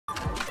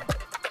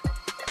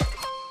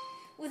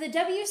the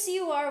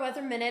WCUR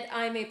Weather Minute,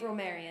 I'm April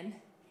Marion.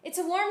 It's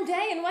a warm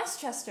day in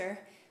Westchester.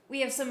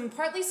 We have some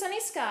partly sunny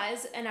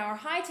skies, and our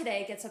high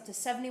today gets up to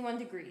 71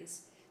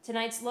 degrees.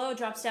 Tonight's low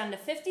drops down to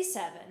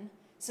 57.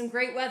 Some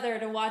great weather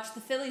to watch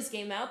the Phillies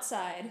game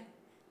outside.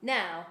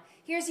 Now,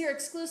 here's your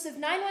exclusive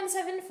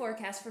 917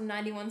 forecast from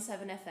 91.7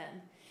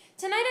 FM.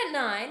 Tonight at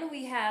 9,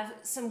 we have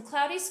some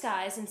cloudy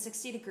skies and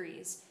 60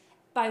 degrees.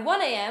 By 1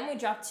 a.m., we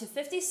drop to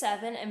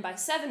 57, and by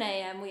 7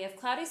 a.m., we have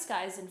cloudy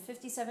skies and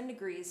 57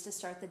 degrees to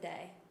start the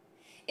day.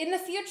 In the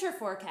future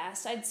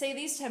forecast, I'd say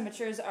these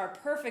temperatures are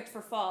perfect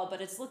for fall,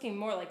 but it's looking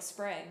more like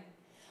spring.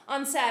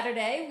 On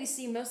Saturday, we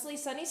see mostly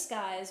sunny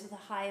skies with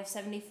a high of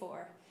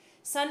 74.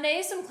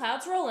 Sunday, some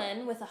clouds roll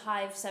in with a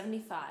high of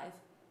 75.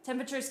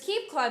 Temperatures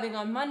keep climbing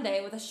on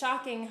Monday with a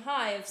shocking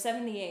high of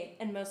 78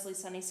 and mostly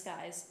sunny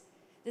skies.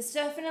 This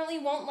definitely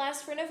won't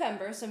last for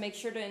November, so make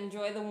sure to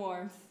enjoy the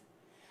warmth.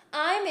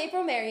 I'm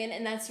April Marion,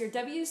 and that's your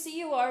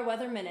WCUR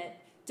Weather Minute.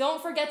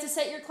 Don't forget to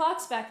set your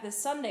clocks back this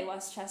Sunday,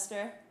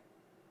 Westchester.